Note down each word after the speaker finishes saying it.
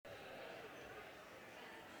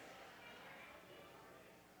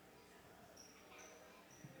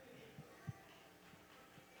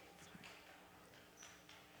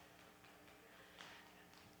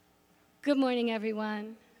Good morning,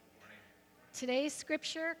 everyone. Today's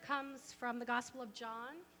scripture comes from the Gospel of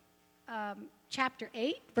John, chapter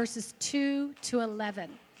 8, verses 2 to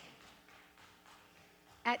 11.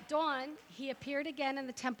 At dawn, he appeared again in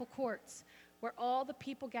the temple courts, where all the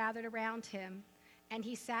people gathered around him, and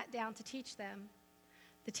he sat down to teach them.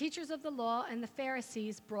 The teachers of the law and the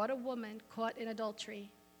Pharisees brought a woman caught in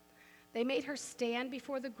adultery. They made her stand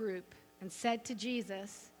before the group and said to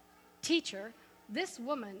Jesus, "Teacher, this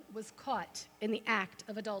woman was caught in the act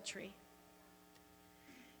of adultery.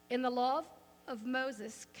 In the law of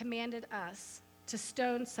Moses commanded us to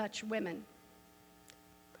stone such women.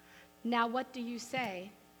 Now what do you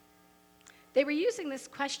say?" They were using this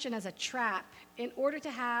question as a trap in order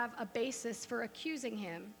to have a basis for accusing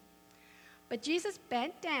him. But Jesus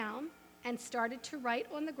bent down and started to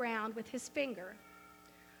write on the ground with his finger.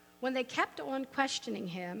 When they kept on questioning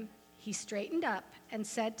him, he straightened up and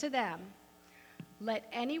said to them, "Let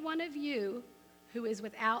any one of you who is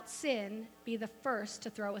without sin be the first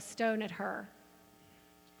to throw a stone at her."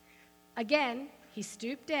 Again, he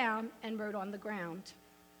stooped down and wrote on the ground.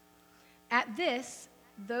 At this,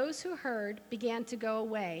 those who heard began to go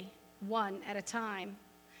away, one at a time,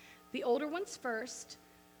 the older ones first,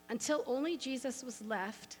 until only Jesus was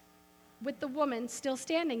left, with the woman still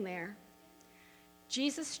standing there.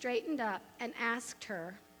 Jesus straightened up and asked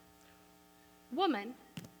her, "Woman,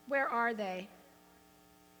 where are they?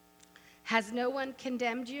 Has no one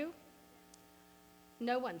condemned you?"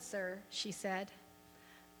 "No one, sir," she said.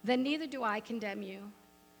 "Then neither do I condemn you."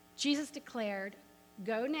 Jesus declared,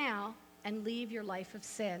 "Go now and leave your life of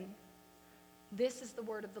sin." This is the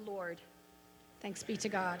word of the Lord. Thanks be to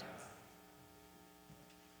God.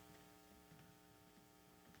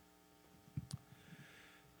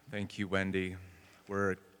 Thank you, Wendy.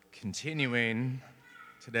 We're continuing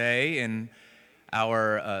today in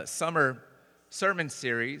our summer sermon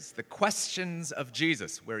series, The Questions of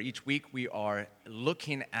Jesus, where each week we are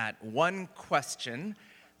looking at one question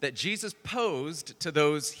that Jesus posed to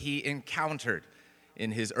those he encountered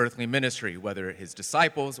in his earthly ministry, whether his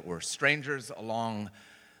disciples or strangers along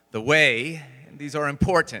the way. And these are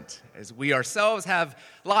important, as we ourselves have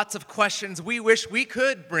lots of questions we wish we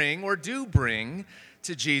could bring or do bring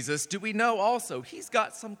to Jesus. Do we know also he's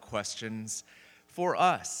got some questions for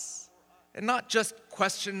us? And not just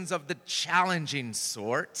questions of the challenging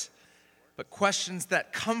sort, but questions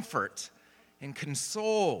that comfort and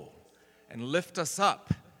console and lift us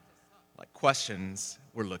up, like questions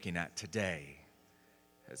we're looking at today.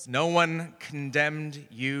 Has no one condemned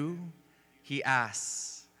you? He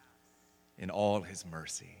asks in all his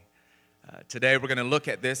mercy. Today we're going to look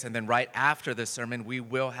at this, and then right after the sermon, we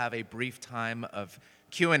will have a brief time of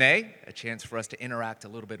Q&A, a chance for us to interact a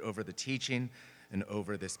little bit over the teaching and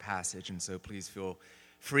over this passage. And so please feel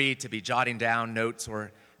free to be jotting down notes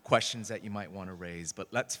or questions that you might want to raise.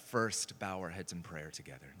 But let's first bow our heads in prayer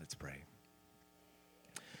together. Let's pray.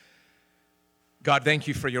 God, thank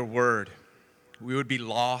you for your word. We would be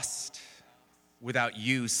lost without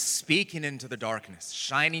you speaking into the darkness,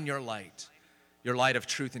 shining your light of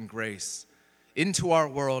truth and grace into our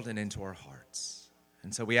world and into our hearts.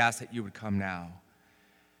 And so we ask that you would come now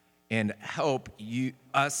and help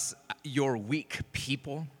us, your weak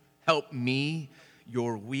people, help me,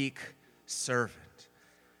 your weak servant,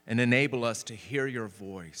 and enable us to hear your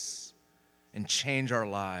voice and change our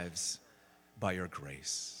lives by your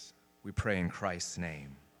grace. We pray in Christ's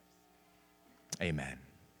name. Amen.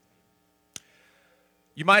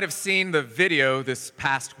 You might have seen the video this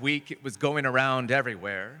past week. It was going around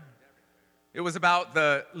everywhere. It was about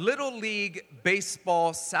the Little League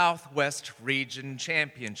Baseball Southwest Region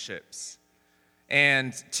Championships.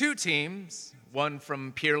 And two teams, one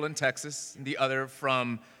from Pearland, Texas, and the other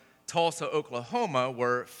from Tulsa, Oklahoma,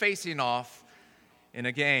 were facing off in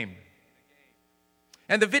a game.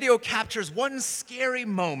 And the video captures one scary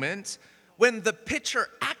moment when the pitcher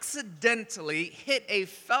accidentally hit a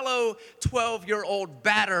fellow 12-year-old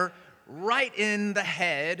batter right in the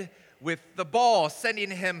head with the ball, sending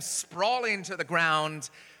him sprawling to the ground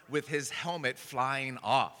with his helmet flying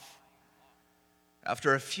off.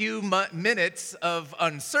 After a few minutes of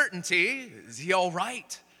uncertainty, is he all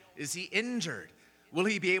right? Is he injured? Will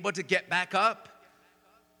he be able to get back up?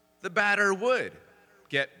 The batter would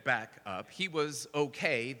get back up. He was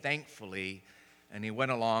okay, thankfully, and he went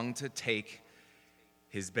along to take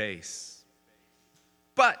his base.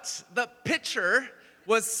 But the pitcher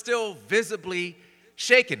was still visibly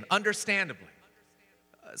shaken, understandably.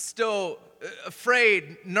 Still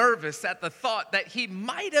afraid, nervous at the thought that he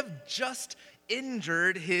might have just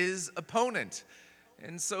injured his opponent.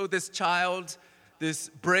 And so this child, this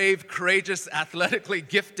brave, courageous, athletically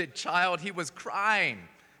gifted child, he was crying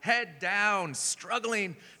head down,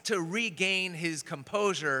 struggling to regain his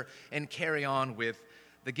composure and carry on with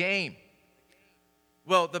the game.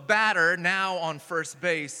 Well, the batter, now on first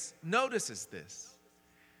base, notices this,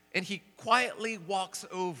 and he quietly walks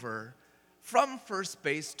over from first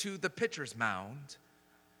base to the pitcher's mound,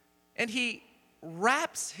 and he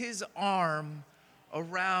wraps his arm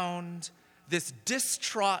around this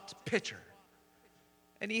distraught pitcher,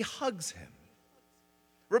 and he hugs him.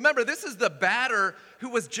 Remember, this is the batter who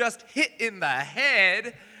was just hit in the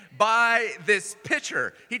head by this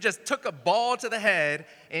pitcher. He just took a ball to the head,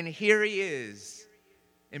 and here he is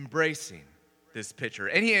embracing this pitcher.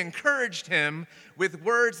 And he encouraged him with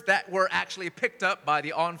words that were actually picked up by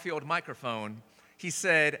the on-field microphone. He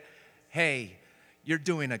said, "Hey, you're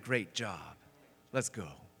doing a great job. Let's go."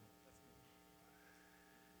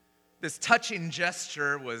 This touching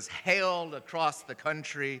gesture was hailed across the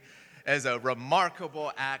country as a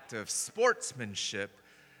remarkable act of sportsmanship.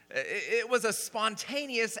 It was a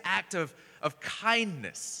spontaneous act of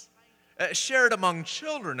kindness, shared among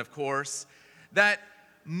children, of course, that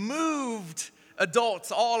moved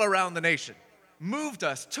adults all around the nation, moved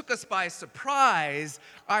us, took us by surprise,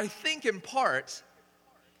 I think in part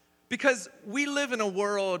because we live in a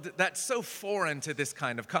world that's so foreign to this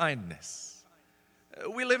kind of kindness.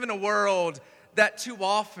 We live in a world that too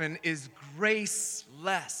often is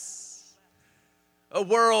graceless. A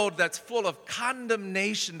world that's full of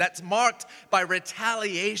condemnation, that's marked by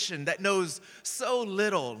retaliation, that knows so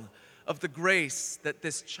little of the grace that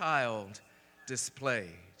this child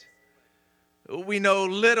displayed. We know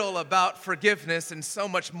little about forgiveness and so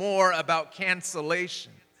much more about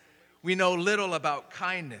cancellation. We know little about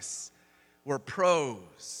kindness. We're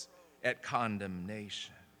pros at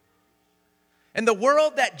condemnation. And the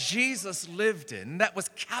world that Jesus lived in, that was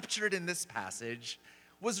captured in this passage,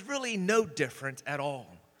 was really no different at all.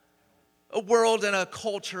 A world and a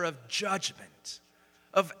culture of judgment,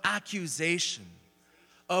 of accusation,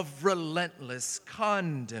 of relentless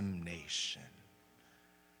condemnation.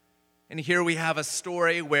 And here we have a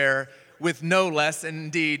story where, with no less,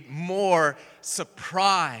 indeed more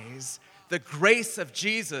surprise, the grace of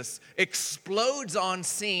Jesus explodes on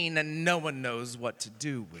scene and no one knows what to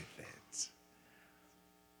do with it.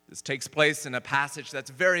 This takes place in a passage that's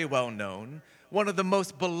very well known, one of the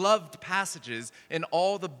most beloved passages in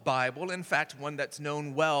all the Bible, in fact, one that's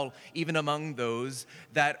known well even among those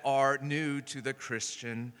that are new to the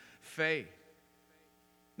Christian faith.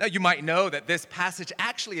 Now, you might know that this passage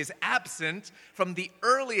actually is absent from the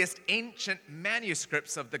earliest ancient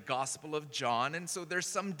manuscripts of the Gospel of John, and so there's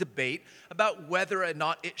some debate about whether or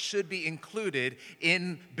not it should be included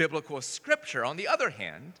in biblical scripture. On the other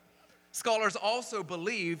hand, scholars also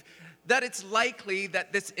believe that it's likely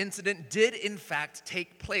that this incident did in fact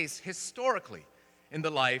take place historically in the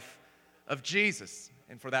life of Jesus.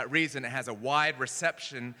 And for that reason, it has a wide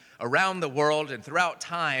reception around the world and throughout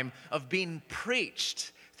time of being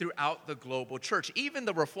preached throughout the global church. Even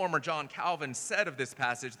the reformer John Calvin said of this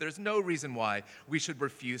passage, there's no reason why we should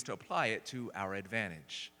refuse to apply it to our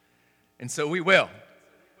advantage. And so we will.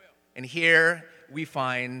 And here we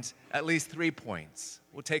find at least 3 points.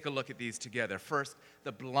 We'll take a look at these together. First,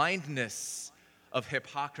 the blindness of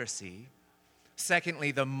hypocrisy.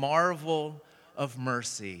 Secondly, the marvel of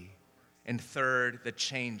mercy. And third, the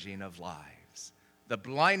changing of lives. The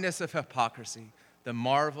blindness of hypocrisy, the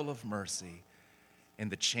marvel of mercy,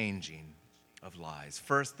 and the changing of lives.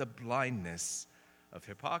 First, the blindness of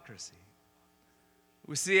hypocrisy.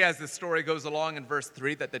 We see as the story goes along in verse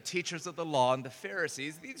 3 that the teachers of the law and the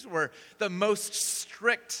Pharisees, these were the most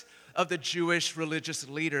strict of the Jewish religious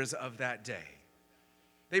leaders of that day.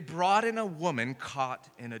 They brought in a woman caught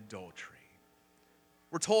in adultery.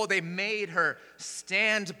 We're told they made her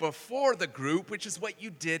stand before the group, which is what you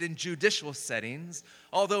did in judicial settings,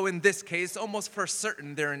 although in this case, almost for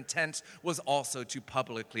certain, their intent was also to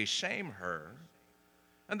publicly shame her.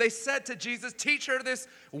 And they said to Jesus, "Teacher, this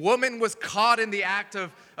woman was caught in the act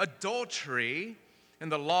of adultery. In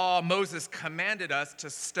the law, Moses commanded us to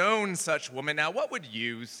stone such women. Now, what would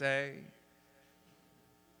you say?"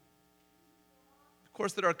 Of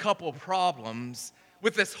course, there are a couple of problems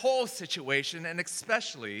with this whole situation, and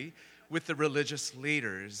especially with the religious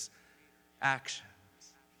leaders' actions.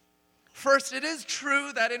 First, it is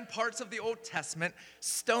true that in parts of the Old Testament,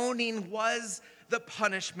 stoning was the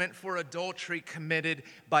punishment for adultery committed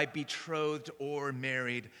by betrothed or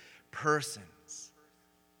married persons.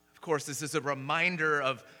 Of course, this is a reminder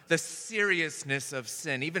of the seriousness of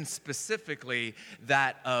sin, even specifically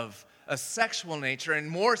that of a sexual nature, and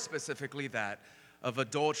more specifically that of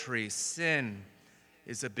adultery. Sin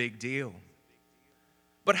is a big deal.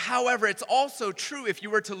 But however, it's also true if you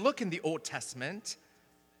were to look in the Old Testament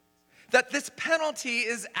that this penalty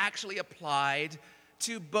is actually applied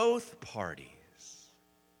to both parties.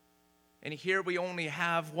 And here we only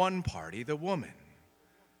have one party, the woman,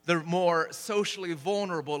 the more socially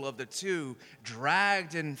vulnerable of the two,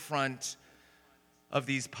 dragged in front of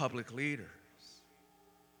these public leaders.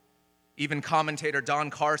 Even commentator Don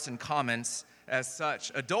Carson comments as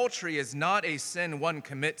such: adultery is not a sin one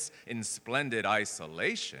commits in splendid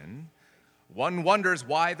isolation. One wonders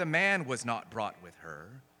why the man was not brought with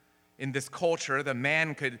her. In this culture, the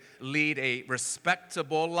man could lead a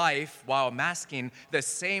respectable life while masking the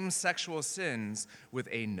same sexual sins with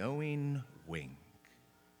a knowing wink.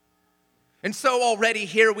 And so already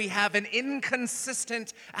here we have an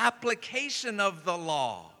inconsistent application of the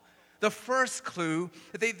law. The first clue,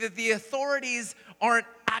 the authorities aren't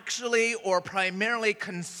actually or primarily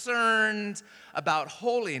concerned about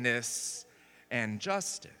holiness and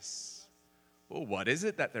justice. Well, what is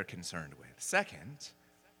it that they're concerned with? Second,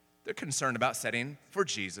 they're concerned about setting for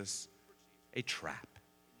Jesus a trap.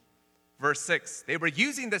 Verse 6, they were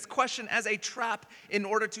using this question as a trap in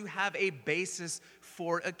order to have a basis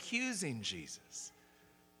for accusing Jesus.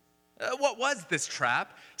 What was this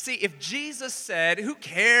trap? See, if Jesus said, "Who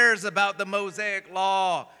cares about the Mosaic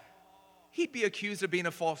law?" he'd be accused of being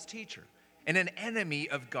a false teacher and an enemy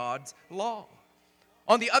of God's law.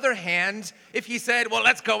 On the other hand, if he said, "Well,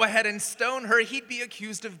 let's go ahead and stone her," he'd be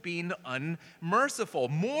accused of being unmerciful.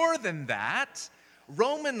 More than that,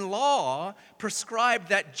 Roman law prescribed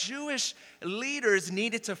that Jewish leaders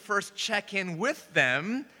needed to first check in with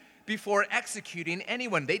them before executing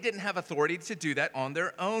anyone. They didn't have authority to do that on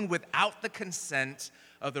their own without the consent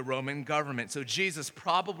of the Roman government. So Jesus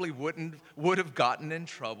probably would have gotten in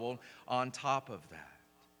trouble on top of that.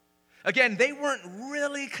 Again, they weren't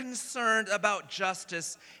really concerned about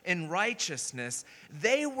justice and righteousness.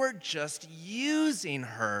 They were just using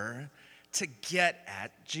her to get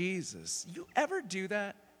at Jesus. You ever do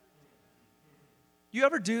that? You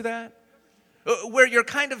ever do that? Where you're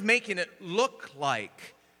kind of making it look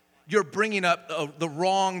like you're bringing up the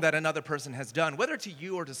wrong that another person has done, whether to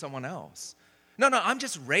you or to someone else. No, I'm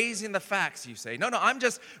just raising the facts, you say. No, I'm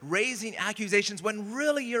just raising accusations when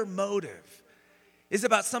really your motive is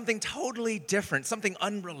about something totally different, something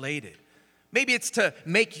unrelated. Maybe it's to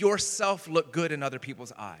make yourself look good in other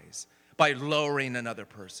people's eyes by lowering another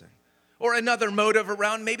person. Or another motive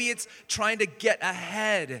around, maybe it's trying to get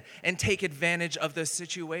ahead and take advantage of the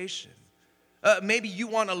situation. Maybe you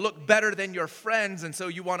want to look better than your friends, and so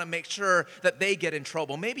you want to make sure that they get in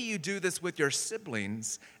trouble. Maybe you do this with your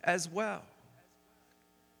siblings as well.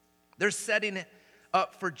 They're setting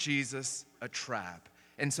up for Jesus a trap.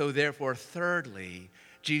 And so therefore, thirdly,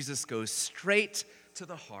 Jesus goes straight to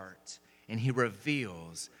the heart, and he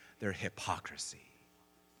reveals their hypocrisy.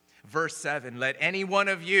 Verse 7, "Let any one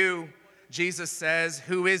of you," Jesus says,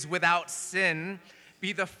 "who is without sin,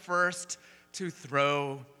 be the first to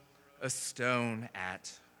throw a stone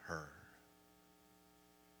at her."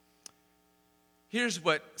 Here's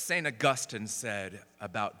what St. Augustine said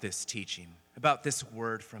about this teaching, about this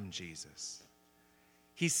word from Jesus.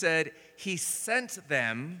 He said, "He sent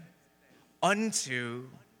them unto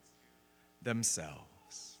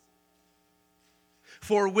themselves.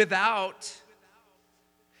 For without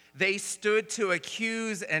they stood to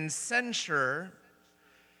accuse and censure,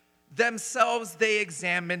 themselves they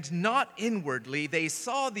examined not inwardly. They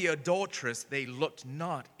saw the adulteress, they looked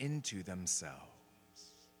not into themselves."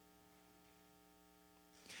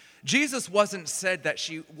 Jesus wasn't saying that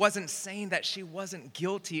she wasn't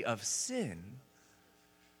guilty of sin,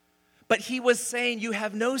 but he was saying you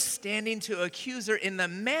have no standing to accuse her in the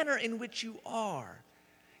manner in which you are,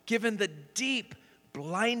 given the deep,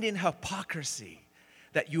 blinding hypocrisy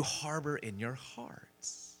that you harbor in your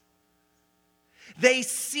hearts. They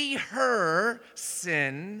see her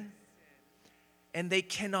sin, and they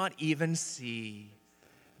cannot even see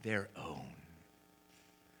their own.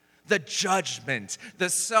 The judgment, the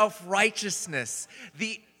self-righteousness,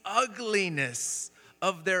 the ugliness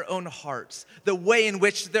of their own hearts, the way in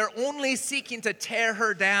which they're only seeking to tear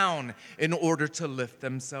her down in order to lift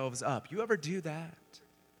themselves up. You ever do that?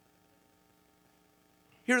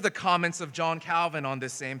 Here are the comments of John Calvin on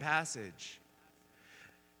this same passage.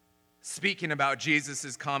 Speaking about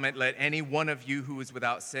Jesus' comment, "Let any one of you who is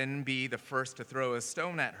without sin be the first to throw a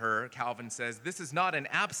stone at her," Calvin says, "This is not an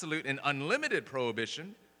absolute and unlimited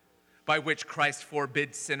prohibition by which Christ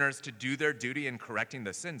forbids sinners to do their duty in correcting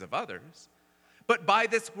the sins of others. But by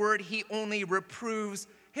this word he only reproves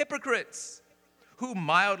hypocrites who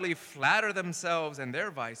mildly flatter themselves and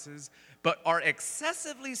their vices, but are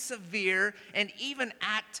excessively severe and even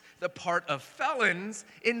act the part of felons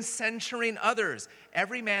in censuring others.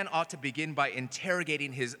 Every man ought to begin by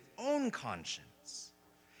interrogating his own conscience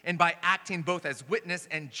and by acting both as witness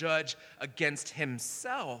and judge against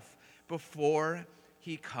himself before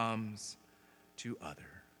he comes to others.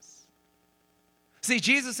 See,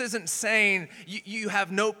 Jesus isn't saying you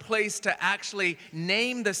have no place to actually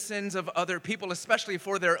name the sins of other people, especially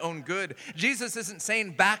for their own good. Jesus isn't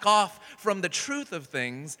saying back off from the truth of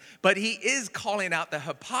things, but he is calling out the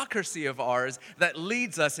hypocrisy of ours that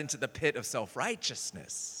leads us into the pit of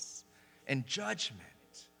self-righteousness and judgment.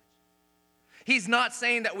 He's not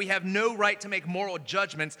saying that we have no right to make moral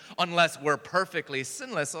judgments unless we're perfectly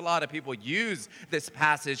sinless. A lot of people use this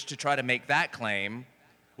passage to try to make that claim.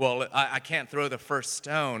 Well, I can't throw the first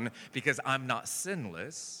stone because I'm not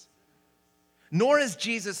sinless. Nor is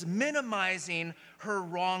Jesus minimizing her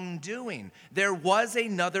wrongdoing. There was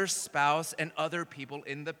another spouse and other people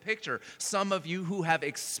in the picture. Some of you who have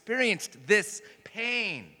experienced this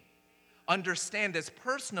pain understand this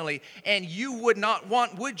personally, and you would not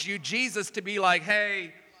want, would you, Jesus to be like,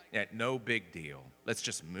 hey, yeah, no big deal. Let's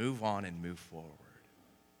just move on and move forward.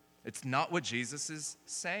 It's not what Jesus is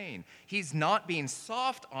saying. He's not being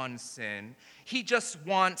soft on sin. He just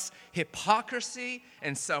wants hypocrisy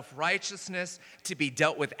and self-righteousness to be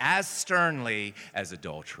dealt with as sternly as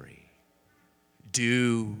adultery.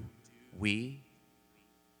 Do we?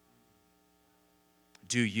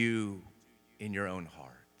 Do you in your own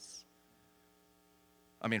hearts?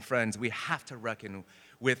 I mean, friends, we have to reckon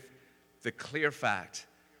with the clear fact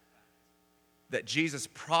that Jesus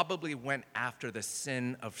probably went after the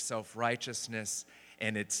sin of self-righteousness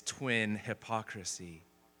and its twin, hypocrisy,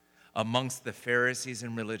 amongst the Pharisees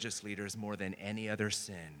and religious leaders more than any other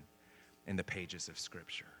sin in the pages of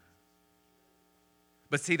Scripture.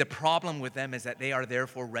 But see, the problem with them is that they are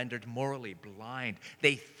therefore rendered morally blind.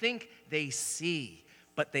 They think they see,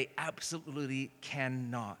 but they absolutely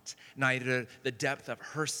cannot, neither the depth of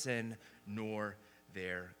her sin nor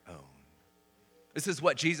their own. This is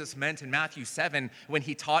what Jesus meant in Matthew 7 when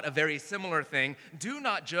he taught a very similar thing. Do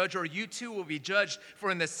not judge, or you too will be judged.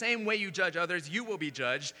 For in the same way you judge others, you will be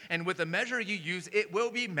judged. And with the measure you use, it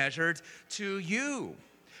will be measured to you.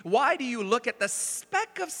 Why do you look at the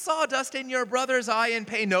speck of sawdust in your brother's eye and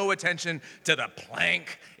pay no attention to the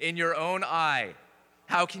plank in your own eye?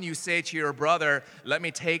 How can you say to your brother, let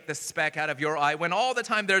me take the speck out of your eye, when all the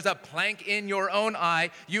time there's a plank in your own eye,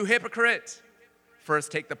 you hypocrite?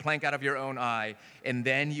 First, take the plank out of your own eye, and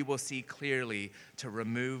then you will see clearly to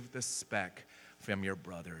remove the speck from your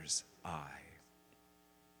brother's eye.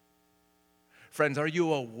 Friends, are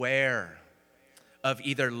you aware of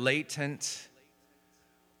either latent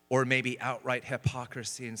or maybe outright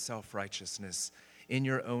hypocrisy and self-righteousness in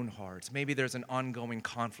your own hearts? Maybe there's an ongoing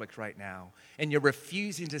conflict right now, and you're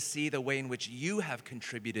refusing to see the way in which you have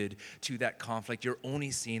contributed to that conflict. You're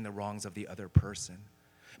only seeing the wrongs of the other person.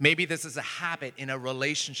 Maybe this is a habit in a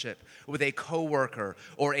relationship with a coworker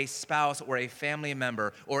or a spouse or a family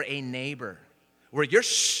member or a neighbor where you're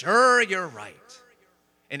sure you're right.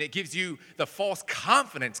 And it gives you the false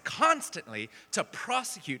confidence constantly to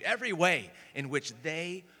prosecute every way in which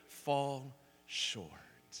they fall short.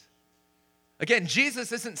 Again,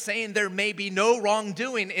 Jesus isn't saying there may be no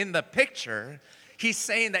wrongdoing in the picture. He's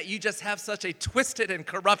saying that you just have such a twisted and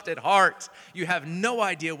corrupted heart. You have no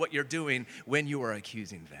idea what you're doing when you are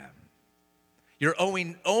accusing them. You're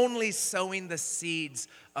only sowing the seeds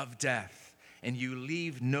of death, and you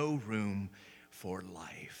leave no room for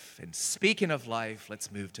life. And speaking of life,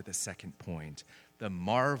 let's move to the second point, the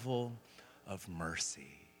marvel of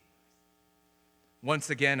mercy.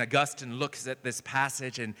 Once again, Augustine looks at this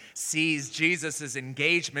passage and sees Jesus'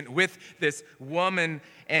 engagement with this woman,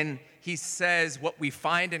 and he says what we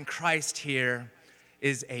find in Christ here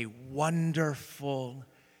is a wonderful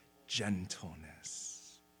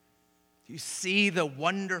gentleness. You see the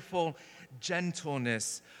wonderful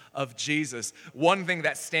gentleness of Jesus. One thing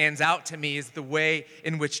that stands out to me is the way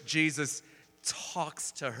in which Jesus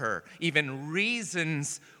talks to her, even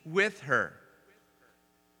reasons with her.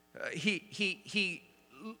 He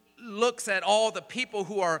looks at all the people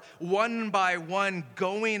who are one by one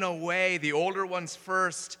going away, the older ones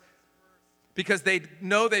first, because they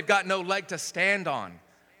know they've got no leg to stand on.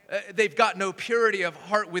 They've got no purity of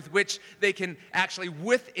heart with which they can actually,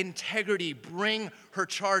 with integrity, bring her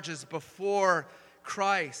charges before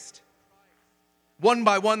Christ. One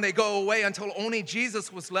by one, they go away until only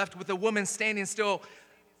Jesus was left with the woman standing still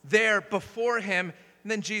there before him.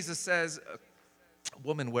 And then Jesus says,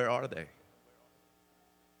 "Woman, where are they?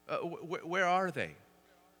 Where are they?"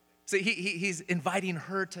 So he's inviting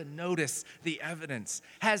her to notice the evidence.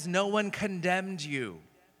 Has no one condemned you?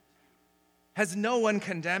 Has no one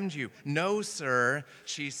condemned you? No, sir,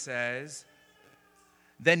 she says.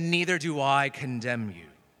 Then neither do I condemn you.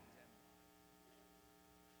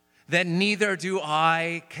 Then neither do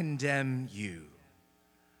I condemn you.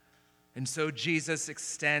 And so Jesus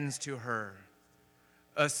extends to her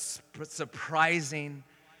a surprising,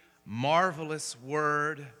 marvelous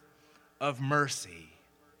word of mercy.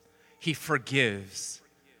 He forgives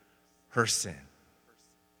her sin.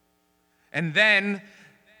 And then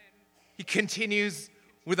he continues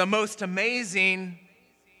with a most amazing,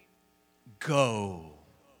 go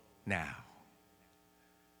now.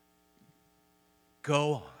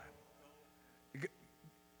 Go on.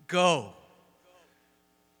 Go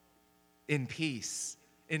in peace,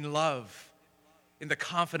 in love, in the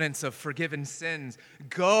confidence of forgiven sins.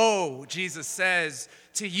 Go, Jesus says,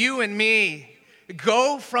 to you and me.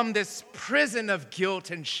 Go from this prison of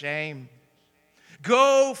guilt and shame.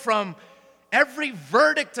 Go from every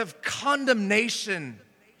verdict of condemnation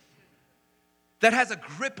that has a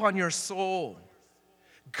grip on your soul.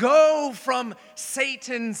 Go from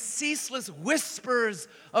Satan's ceaseless whispers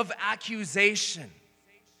of accusation.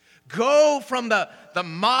 Go from the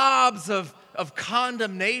mobs of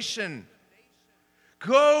condemnation.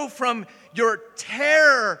 Go from your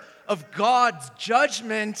terror of God's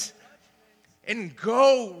judgment and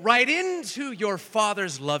go right into your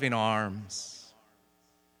Father's loving arms.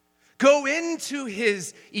 Go into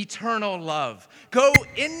his eternal love. Go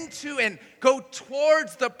into and go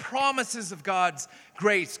towards the promises of God's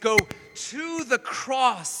grace. Go to the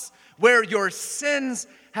cross where your sins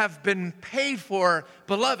have been paid for.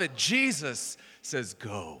 Beloved, Jesus says,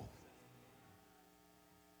 go.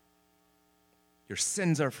 Your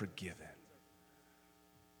sins are forgiven.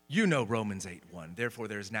 You know Romans 8:1. Therefore,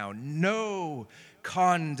 there is now no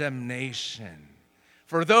condemnation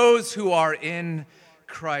for those who are in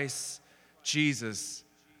Christ Jesus.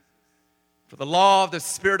 For the law of the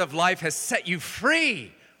Spirit of life has set you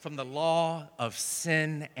free from the law of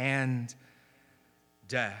sin and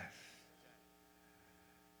death.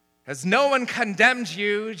 Has no one condemned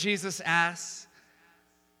you, Jesus asks,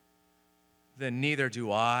 then neither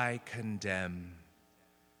do I condemn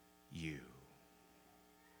you.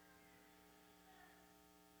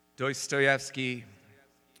 Dostoevsky,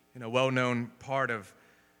 in a well-known part of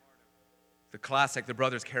the classic, The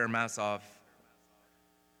Brothers Karamazov,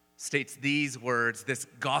 states these words, this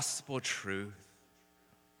gospel truth.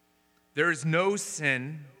 There is no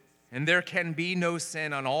sin, and there can be no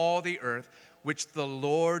sin on all the earth, which the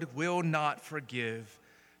Lord will not forgive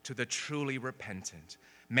to the truly repentant.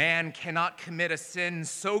 Man cannot commit a sin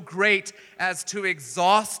so great as to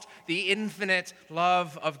exhaust the infinite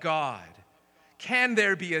love of God. Can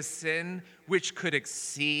there be a sin which could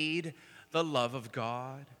exceed the love of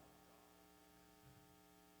God?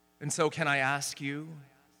 And so can I ask you,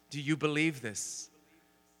 do you believe this?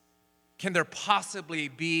 Can there possibly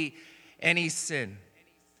be any sin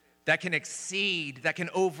that can exceed, that can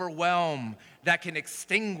overwhelm, that can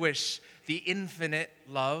extinguish the infinite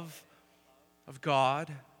love of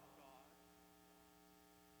God?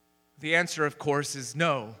 The answer, of course, is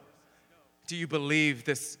no. Do you believe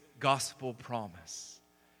this gospel promise?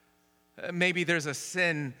 Maybe there's a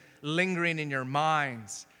sin lingering in your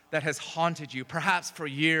minds that has haunted you, perhaps for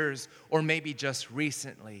years or maybe just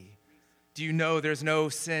recently. Do you know there's no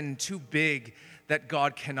sin too big that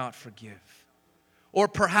God cannot forgive? Or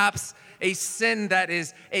perhaps a sin that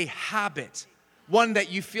is a habit, one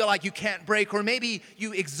that you feel like you can't break, or maybe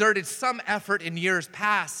you exerted some effort in years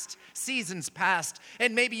past, seasons past,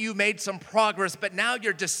 and maybe you made some progress, but now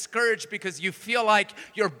you're discouraged because you feel like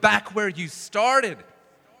you're back where you started.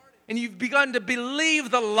 And you've begun to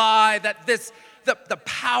believe the lie that the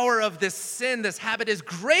power of this sin, this habit, is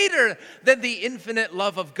greater than the infinite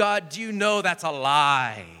love of God. Do you know that's a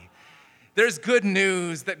lie? There's good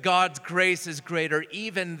news that God's grace is greater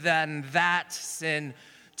even than that sin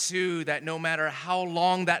too, that no matter how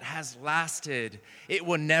long that has lasted, it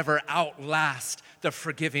will never outlast the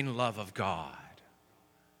forgiving love of God.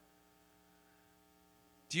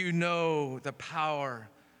 Do you know the power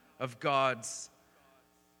of God's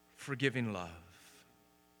forgiving love?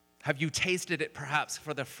 Have you tasted it perhaps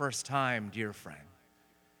for the first time, dear friend?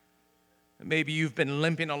 Maybe you've been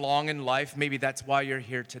limping along in life. Maybe that's why you're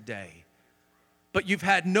here today. But you've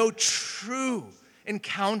had no true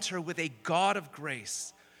encounter with a God of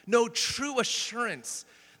grace, no true assurance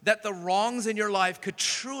that the wrongs in your life could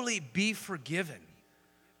truly be forgiven.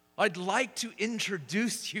 I'd like to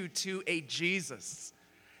introduce you to a Jesus,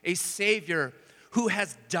 a Savior who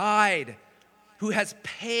has died, who has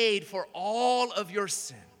paid for all of your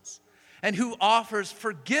sins, and who offers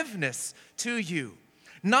forgiveness to you.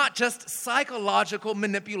 Not just psychological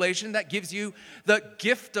manipulation that gives you the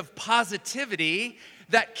gift of positivity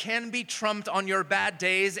that can be trumped on your bad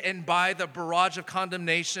days and by the barrage of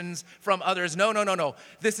condemnations from others. No.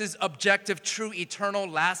 This is objective, true, eternal,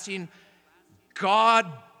 lasting,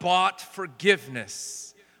 God-bought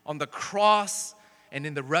forgiveness on the cross and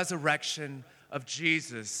in the resurrection of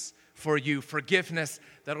Jesus for you. Forgiveness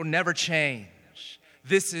that will never change.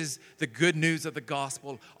 This is the good news of the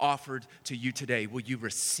gospel offered to you today. Will you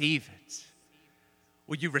receive it?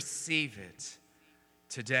 Will you receive it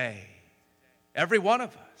today? Every one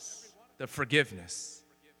of us, the forgiveness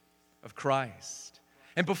of Christ.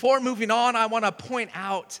 And before moving on, I want to point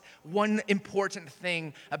out one important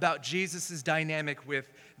thing about Jesus' dynamic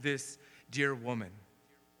with this dear woman.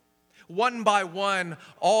 One by one,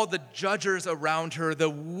 all the judges around her, the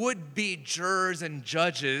would-be jurors and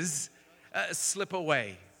judges, slip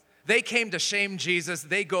away. They came to shame Jesus.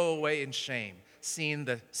 They go away in shame, seeing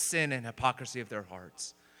the sin and hypocrisy of their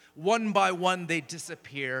hearts. One by one, they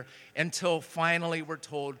disappear until finally we're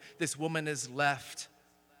told this woman is left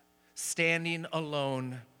standing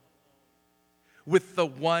alone with the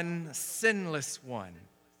one sinless one,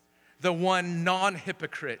 the one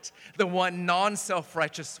non-hypocrite, the one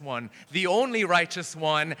non-self-righteous one, the only righteous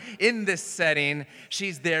one in this setting.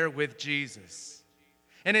 She's there with Jesus.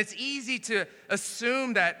 And it's easy to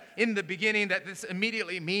assume that in the beginning that this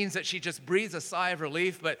immediately means that she just breathes a sigh of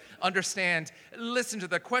relief, but understand, listen to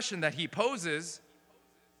the question that he poses.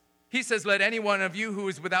 He says, let any one of you who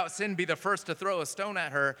is without sin be the first to throw a stone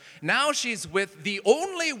at her. Now she's with the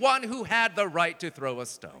only one who had the right to throw a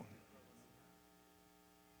stone.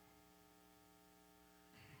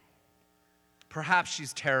 Perhaps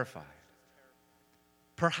she's terrified.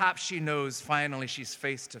 Perhaps she knows finally she's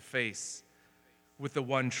face to face with the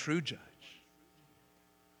one true judge.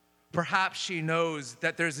 Perhaps she knows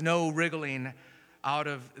that there's no wriggling out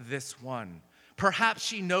of this one. Perhaps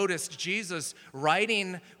she noticed Jesus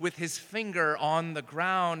writing with his finger on the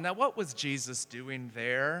ground. Now, what was Jesus doing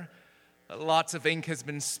there? Lots of ink has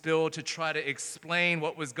been spilled to try to explain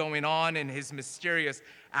what was going on in his mysterious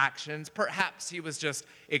actions. Perhaps he was just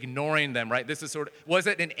ignoring them, right? This is was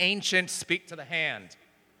it an ancient speak to the hand,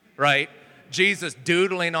 right? Jesus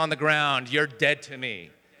doodling on the ground, you're dead to me.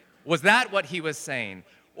 Was that what he was saying?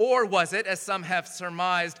 Or was it, as some have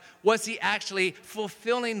surmised, was he actually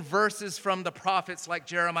fulfilling verses from the prophets like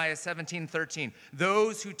Jeremiah 17:13?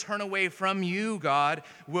 Those who turn away from you, God,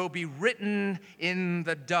 will be written in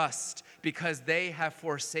the dust because they have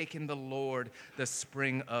forsaken the Lord, the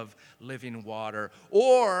spring of living water.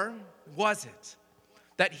 Or was it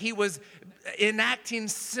that he was enacting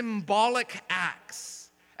symbolic acts,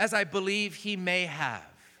 as I believe he may have,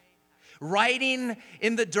 writing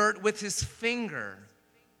in the dirt with his finger,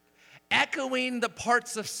 echoing the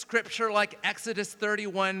parts of Scripture like Exodus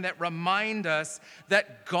 31 that remind us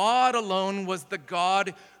that God alone was the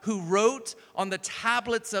God who wrote on the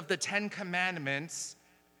tablets of the Ten Commandments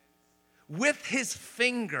with his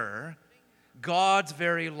finger God's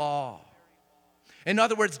very law. In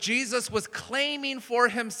other words, Jesus was claiming for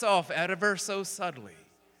himself, ever so subtly,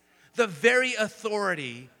 the very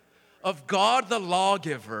authority of God the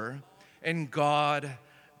lawgiver and God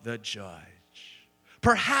the judge.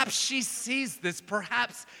 Perhaps she sees this.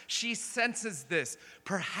 Perhaps she senses this.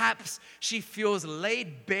 Perhaps she feels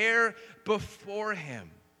laid bare before him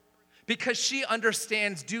because she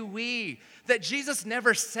understands, do we, that Jesus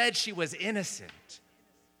never said she was innocent.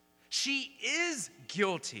 She is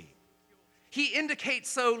guilty. He indicates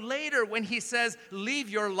so later when he says, leave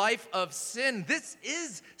your life of sin. This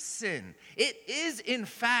is sin. It is, in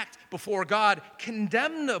fact, before God,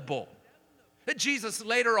 condemnable. Jesus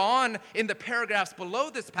later on in the paragraphs below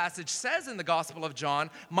this passage says in the Gospel of John,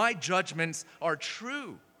 my judgments are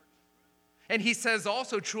true. And he says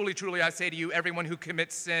also, truly, truly, I say to you, everyone who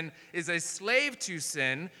commits sin is a slave to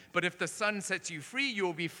sin, but if the Son sets you free, you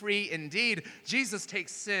will be free indeed. Jesus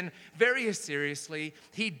takes sin very seriously.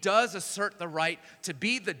 He does assert the right to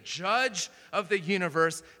be the judge of the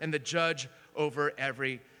universe and the judge over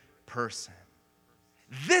every person.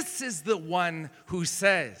 This is the one who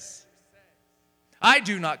says, I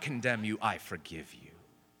do not condemn you, I forgive you.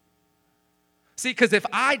 See, because if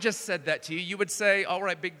I just said that to you, you would say, all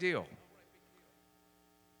right, big deal.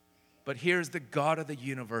 But here's the God of the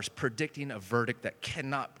universe predicting a verdict that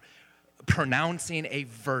cannot, pronouncing a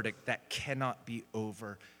verdict that cannot be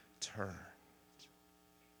overturned.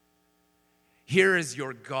 Here is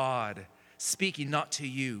your God speaking not to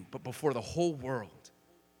you, but before the whole world,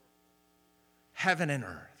 heaven and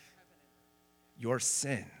earth. Your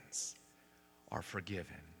sins are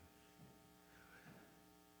forgiven.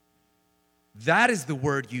 That is the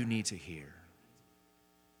word you need to hear.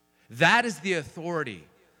 That is the authority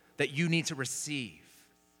that you need to receive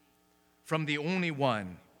from the only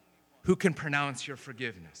one who can pronounce your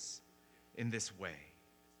forgiveness in this way.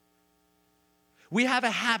 We have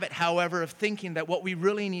a habit, however, of thinking that what we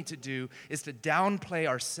really need to do is to downplay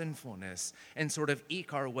our sinfulness and sort of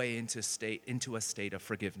eke our way into a state of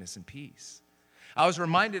forgiveness and peace. I was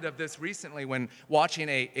reminded of this recently when watching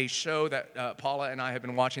a show that Paula and I have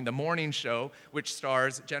been watching, The Morning Show, which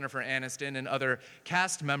stars Jennifer Aniston and other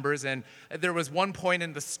cast members. And there was one point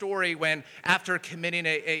in the story when, after committing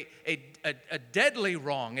a deadly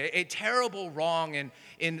wrong, a terrible wrong, and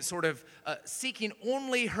in sort of seeking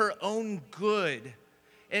only her own good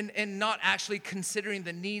and not actually considering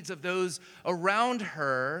the needs of those around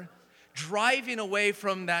her, driving away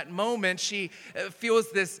from that moment, she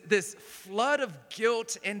feels this flood of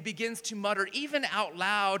guilt and begins to mutter, even out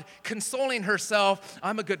loud, consoling herself,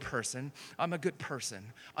 "I'm a good person, I'm a good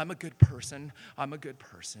person, I'm a good person, I'm a good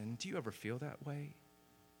person." Do you ever feel that way?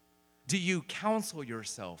 Do you counsel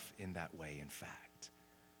yourself in that way, in fact?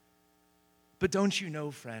 But don't you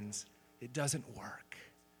know, friends, it doesn't work.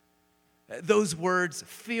 Those words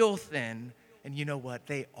feel thin, and you know what?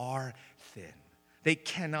 They are thin. They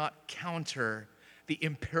cannot counter the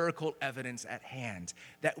empirical evidence at hand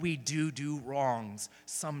that we do wrongs,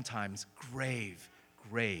 sometimes grave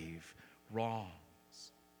wrongs.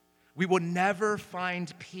 We will never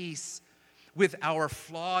find peace with our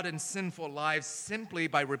flawed and sinful lives simply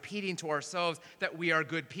by repeating to ourselves that we are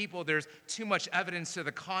good people. There's too much evidence to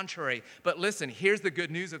the contrary. But listen, here's the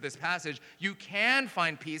good news of this passage. You can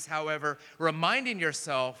find peace, however, reminding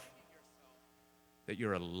yourself that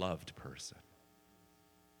you're a loved person,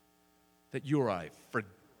 that you're a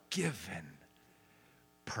forgiven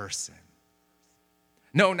person.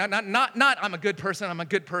 No, not I'm a good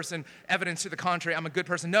person, evidence to the contrary, I'm a good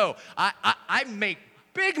person. No, I make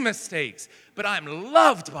big mistakes, but I'm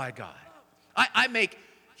loved by God. I make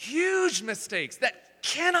huge mistakes that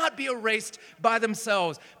cannot be erased by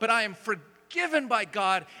themselves, but I am forgiven by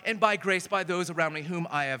God and by grace by those around me whom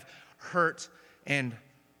I have hurt and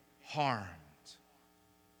harmed.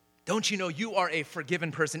 Don't you know you are a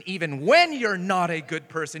forgiven person even when you're not a good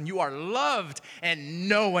person? You are loved, and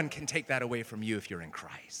no one can take that away from you if you're in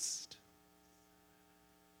Christ.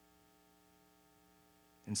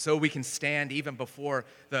 And so we can stand even before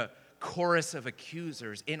the chorus of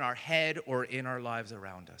accusers in our head or in our lives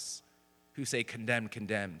around us who say, "Condemned,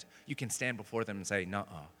 condemned." You can stand before them and say,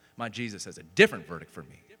 "Nuh-uh, my Jesus has a different verdict for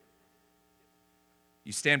me."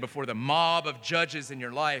 You stand before the mob of judges in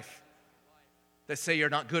your life that say you're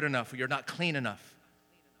not good enough, or you're not clean enough,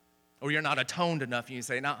 or you're not atoned enough, and you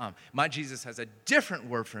say, "Nuh-uh, my Jesus has a different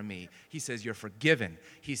word for me. He says you're forgiven."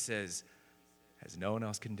 He says, "Has no one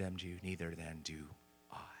else condemned you, neither then do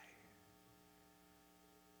I."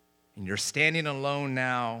 And you're standing alone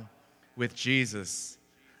now with Jesus,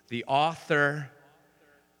 the author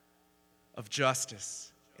of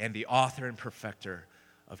justice and the author and perfecter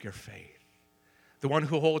of your faith, the one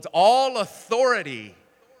who holds all authority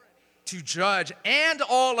to judge and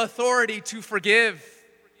all authority to forgive.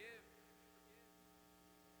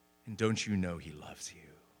 And don't you know he loves you?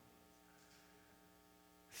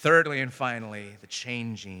 Thirdly and finally, the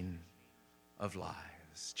changing of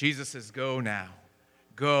lives. Jesus says, "Go now,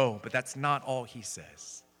 go," but that's not all he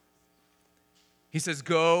says. He says,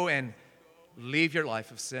 "Go and leave your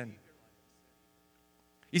life of sin."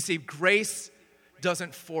 You see, grace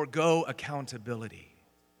doesn't forego accountability.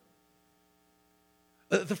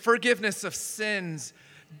 The forgiveness of sins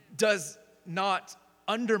does not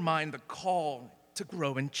undermine the call to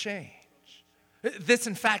grow and change. This,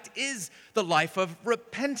 in fact, is the life of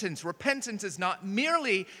repentance. Repentance is not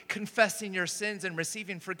merely confessing your sins and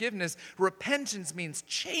receiving forgiveness. Repentance means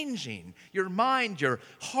changing your mind, your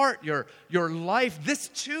heart, your life. This,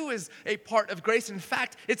 too, is a part of grace. In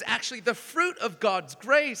fact, it's actually the fruit of God's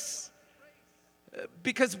grace.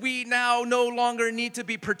 Because we now no longer need to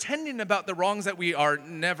be pretending about the wrongs that we are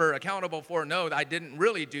never accountable for. No, I didn't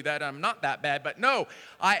really do that. I'm not that bad. But no,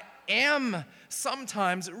 I am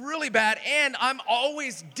sometimes really bad, and I'm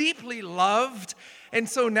always deeply loved. And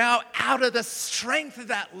so now, out of the strength of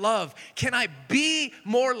that love, can I be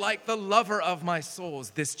more like the lover of my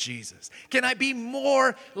souls, this Jesus? Can I be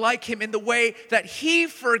more like him in the way that he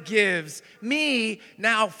forgives me,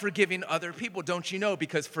 now forgiving other people? Don't you know?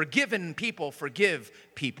 Because forgiven people forgive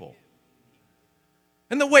people.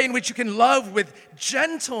 And the way in which you can love with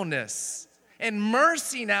gentleness and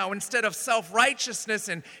mercy now instead of self-righteousness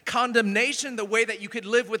and condemnation, the way that you could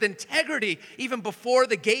live with integrity even before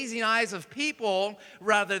the gazing eyes of people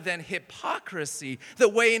rather than hypocrisy, the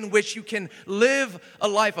way in which you can live a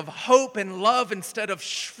life of hope and love instead of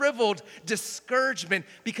shriveled discouragement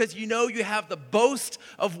because you know you have the boast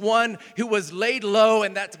of one who was laid low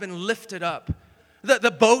and that's been lifted up.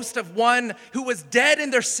 The boast of one who was dead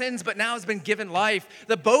in their sins but now has been given life.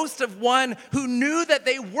 The boast of one who knew that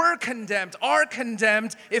they were condemned, are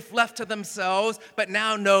condemned if left to themselves, but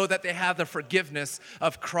now know that they have the forgiveness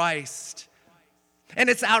of Christ. And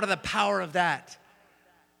it's out of the power of that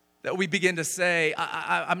we begin to say,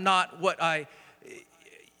 I'm not what I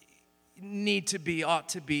need to be, ought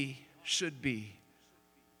to be, should be.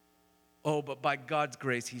 Oh, but by God's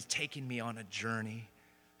grace, He's taking me on a journey,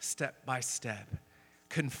 step by step,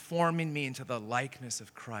 conforming me into the likeness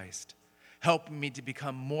of Christ, helping me to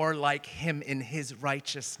become more like Him in His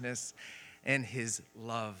righteousness and His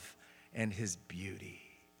love and His beauty.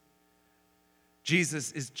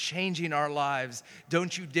 Jesus is changing our lives.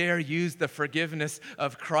 Don't you dare use the forgiveness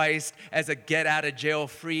of Christ as a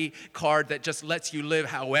get-out-of-jail-free card that just lets you live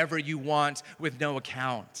however you want with no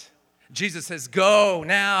account. Jesus says, go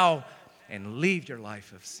now and leave your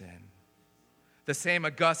life of sin. The same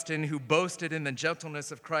Augustine who boasted in the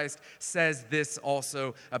gentleness of Christ says this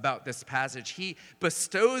also about this passage. He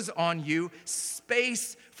bestows on you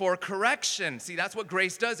space for correction. See, that's what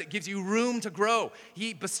grace does. It gives you room to grow.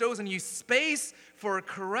 He bestows on you space for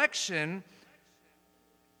correction.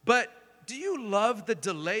 But do you love the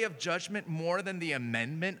delay of judgment more than the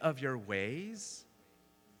amendment of your ways?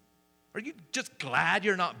 Are you just glad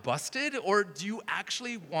you're not busted, or do you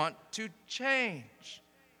actually want to change?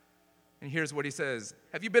 And here's what he says.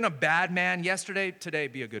 Have you been a bad man yesterday? Today,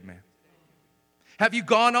 be a good man. Have you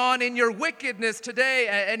gone on in your wickedness today?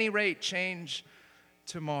 At any rate, change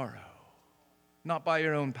tomorrow. Not by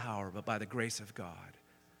your own power, but by the grace of God.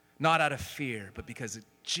 Not out of fear, but because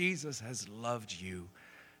Jesus has loved you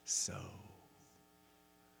so.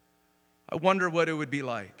 I wonder what it would be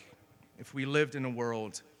like if we lived in a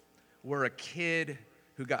world where a kid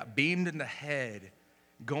who got beamed in the head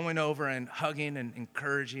going over and hugging and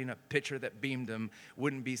encouraging a pitcher that beamed him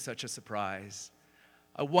wouldn't be such a surprise.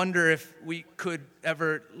 I wonder if we could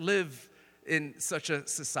ever live in such a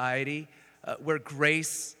society where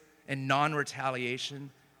grace and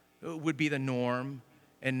non-retaliation would be the norm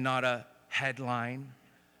and not a headline.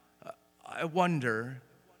 I wonder,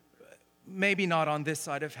 maybe not on this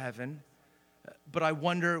side of heaven, but I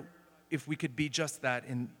wonder if we could be just that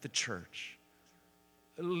in the church,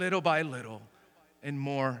 little by little, and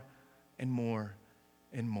more and more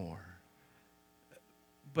and more.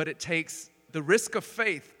 But it takes the risk of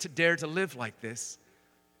faith to dare to live like this,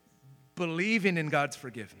 believing in God's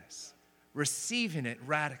forgiveness, receiving it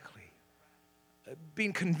radically,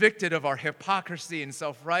 being convicted of our hypocrisy and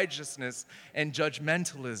self-righteousness and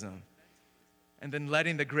judgmentalism, and then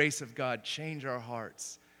letting the grace of God change our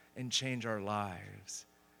hearts and change our lives.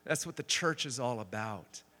 That's what the church is all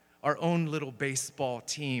about. Our own little baseball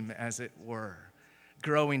team, as it were,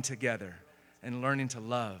 growing together and learning to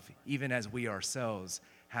love, even as we ourselves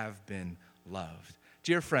have been loved.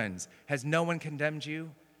 Dear friends, has no one condemned you?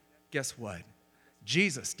 Guess what?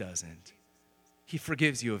 Jesus doesn't. He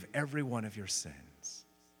forgives you of every one of your sins.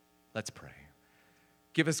 Let's pray.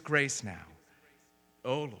 Give us grace now,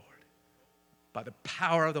 O Lord, by the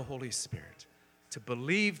power of the Holy Spirit, to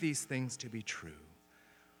believe these things to be true.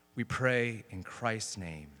 We pray in Christ's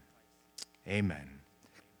name. Amen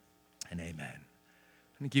and amen.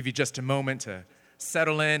 I'm going to give you just a moment to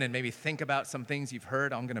settle in and maybe think about some things you've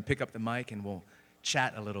heard. I'm going to pick up the mic and we'll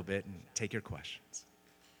chat a little bit and take your questions.